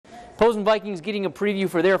Posen Vikings getting a preview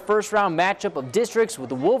for their first round matchup of districts with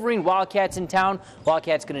the Wolverine Wildcats in town.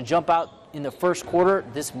 Wildcats going to jump out in the first quarter.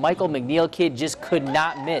 This Michael McNeil kid just could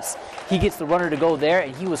not miss. He gets the runner to go there,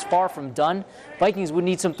 and he was far from done. Vikings would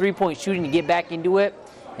need some three-point shooting to get back into it.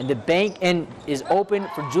 And the bank end is open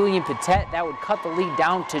for Julian Patet. That would cut the lead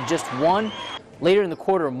down to just one. Later in the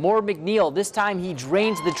quarter, more McNeil. This time he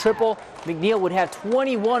drains the triple. McNeil would have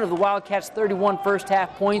 21 of the Wildcats' 31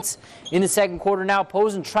 first-half points. In the second quarter now,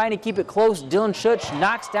 Posen trying to keep it close. Dylan Schutz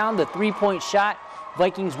knocks down the three-point shot.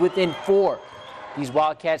 Vikings within 4. These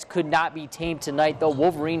Wildcats could not be tamed tonight, though.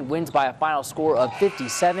 Wolverine wins by a final score of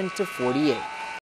 57-48.